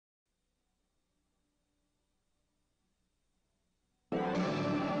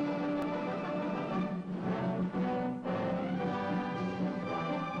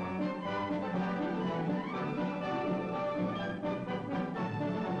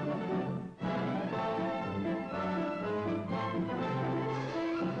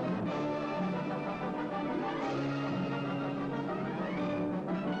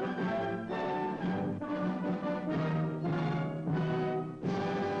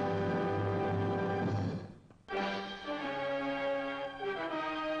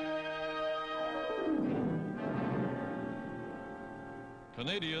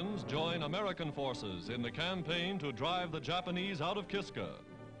Canadians join American forces in the campaign to drive the Japanese out of Kiska,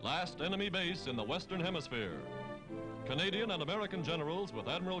 last enemy base in the Western Hemisphere. Canadian and American generals with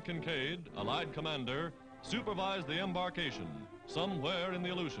Admiral Kinkaid, Allied commander, supervised the embarkation somewhere in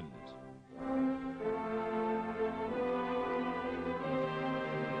the Aleutians.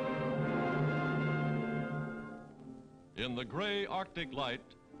 In the gray Arctic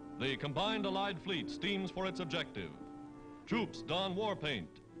light, the combined Allied fleet steams for its objective. Troops don war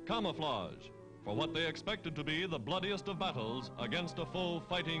paint, camouflage, for what they expected to be the bloodiest of battles against a foe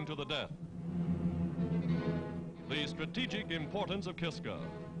fighting to the death. The strategic importance of Kiska: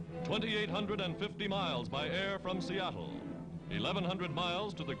 2,850 miles by air from Seattle, 1,100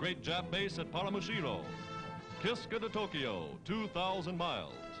 miles to the great Jap base at Paramushiro, Kiska to Tokyo, 2,000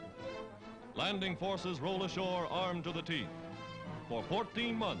 miles. Landing forces roll ashore armed to the teeth. For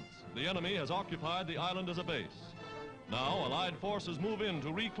 14 months, the enemy has occupied the island as a base. Now, Allied forces move in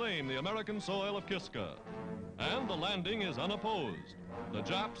to reclaim the American soil of Kiska. And the landing is unopposed. The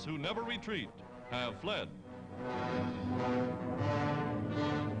Japs, who never retreat, have fled.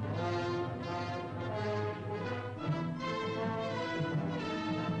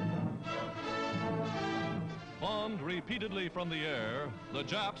 Bombed repeatedly from the air, the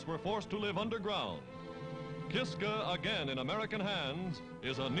Japs were forced to live underground. Kiska, again in American hands,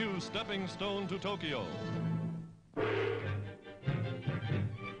 is a new stepping stone to Tokyo.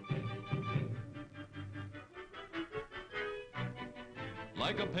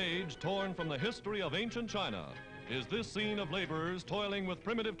 Like a page torn from the history of ancient China is this scene of laborers toiling with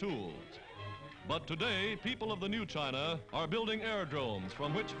primitive tools. But today, people of the new China are building airdromes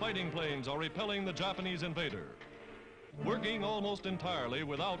from which fighting planes are repelling the Japanese invader. Working almost entirely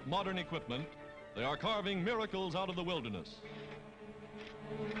without modern equipment, they are carving miracles out of the wilderness.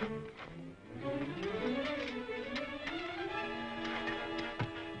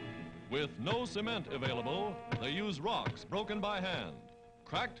 With no cement available, they use rocks broken by hand,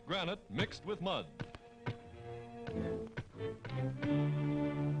 cracked granite mixed with mud.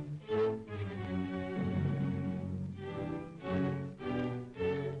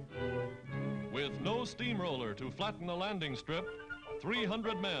 With no steamroller to flatten the landing strip,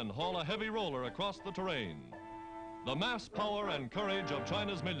 300 men haul a heavy roller across the terrain. The mass power and courage of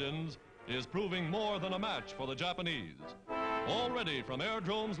China's millions is proving more than a match for the Japanese. Already from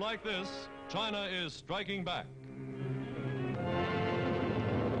airdromes like this, China is striking back.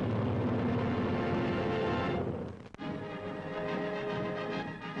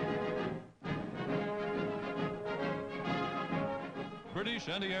 British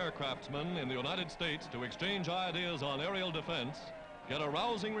anti-aircraftsmen in the United States to exchange ideas on aerial defense get a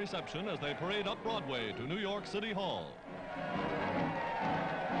rousing reception as they parade up Broadway to New York City Hall.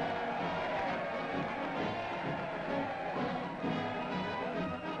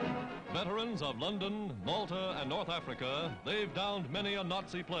 Veterans of London, Malta, and North Africa, they've downed many a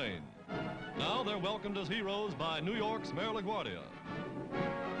Nazi plane. Now they're welcomed as heroes by New York's Mayor La Guardia.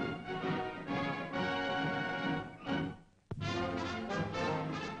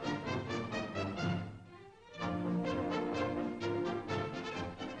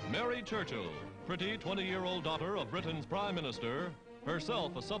 Mary Churchill, pretty 20-year-old daughter of Britain's Prime Minister,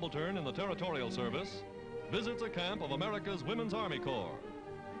 herself a subaltern in the Territorial Service, visits a camp of America's Women's Army Corps.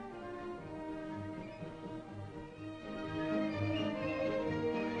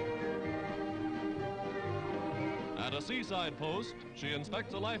 At a seaside post, she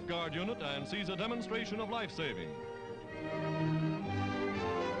inspects a lifeguard unit and sees a demonstration of life-saving.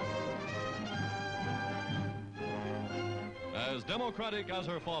 As democratic as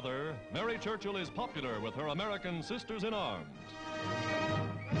her father, Mary Churchill is popular with her American sisters in arms.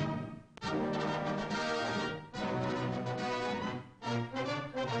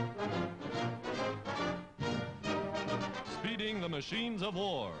 Speeding the machines of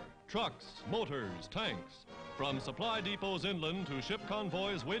war, trucks, motors, tanks, from supply depots inland to ship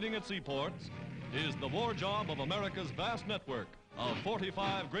convoys waiting at seaports, is the war job of America's vast network of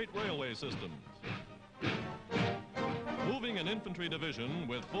 45 great railway systems. Moving an infantry division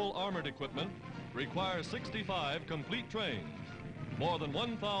with full armored equipment requires 65 complete trains, more than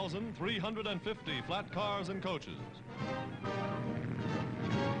 1,350 flat cars and coaches.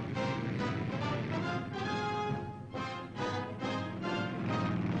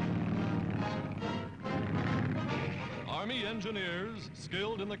 Army engineers,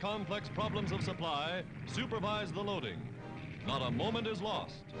 skilled in the complex problems of supply, supervise the loading. Not a moment is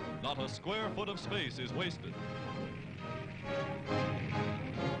lost. Not a square foot of space is wasted.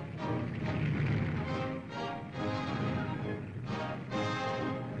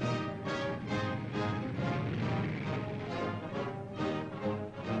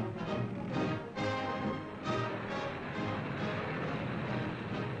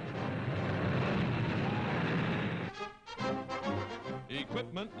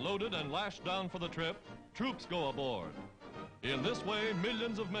 equipment loaded and lashed down for the trip, troops go aboard. In this way,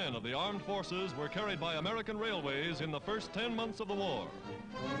 millions of men of the armed forces were carried by American railways in the first 10 months of the war.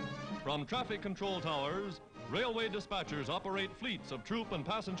 From traffic control towers, railway dispatchers operate fleets of troop and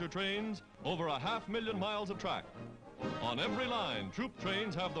passenger trains over 500,000 miles of track. On every line, troop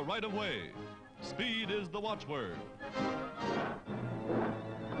trains have the right of way. Speed is the watchword.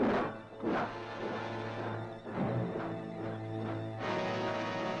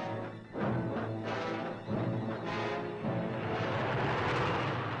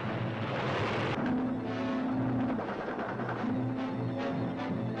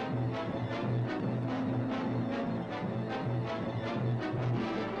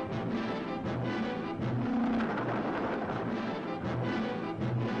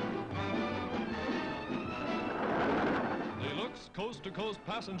 Coast-to-coast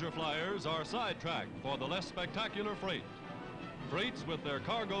passenger flyers are sidetracked for the less spectacular freight. Freights with their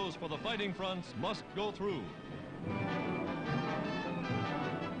cargoes for the fighting fronts must go through.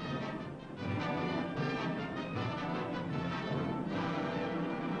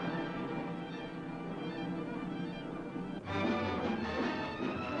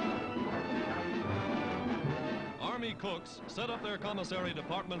 Army cooks set up their commissary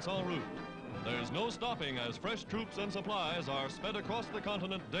departments en route. There's no stopping as fresh troops and supplies are sped across the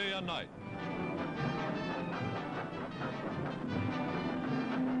continent day and night.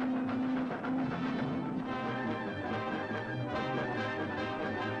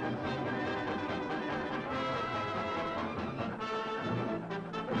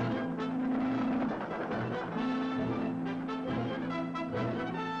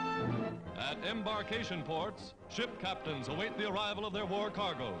 At embarkation ports, ship captains await the arrival of their war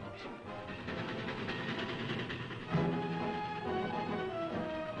cargoes.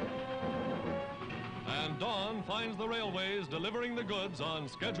 And dawn finds the railways delivering the goods on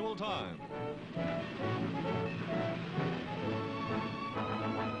scheduled time.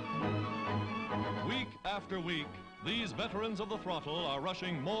 Week after week, these veterans of the throttle are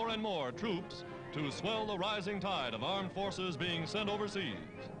rushing more and more troops to swell the rising tide of armed forces being sent overseas.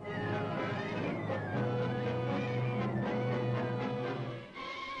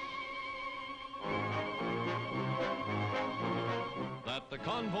 That the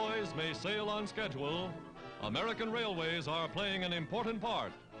convoys may sail on schedule, American railways are playing an important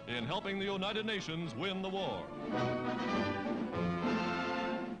part in helping the United Nations win the war.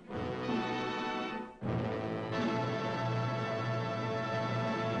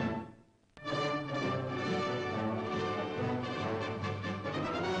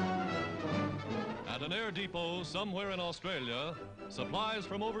 At an air depot somewhere in Australia, supplies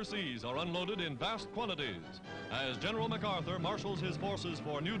from overseas are unloaded in vast quantities as General MacArthur marshals his forces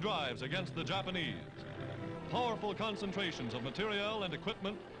for new drives against the Japanese. Powerful concentrations of material and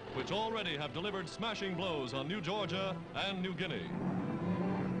equipment which already have delivered smashing blows on New Georgia and New Guinea.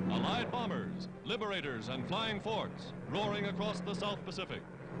 Allied bombers, liberators, and flying forts roaring across the South Pacific.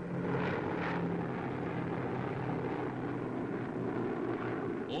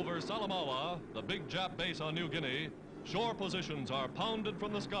 Over Salamaua, the big Jap base on New Guinea, shore positions are pounded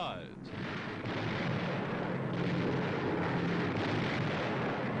from the skies.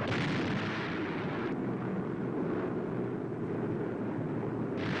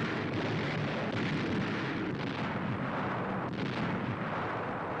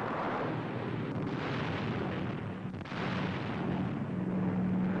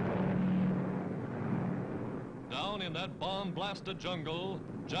 Down in that bomb-blasted jungle,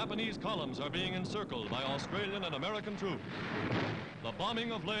 Japanese columns are being encircled by Australian and American troops. The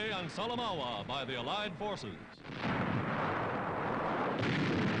bombing of Lae and Salamaua by the Allied forces.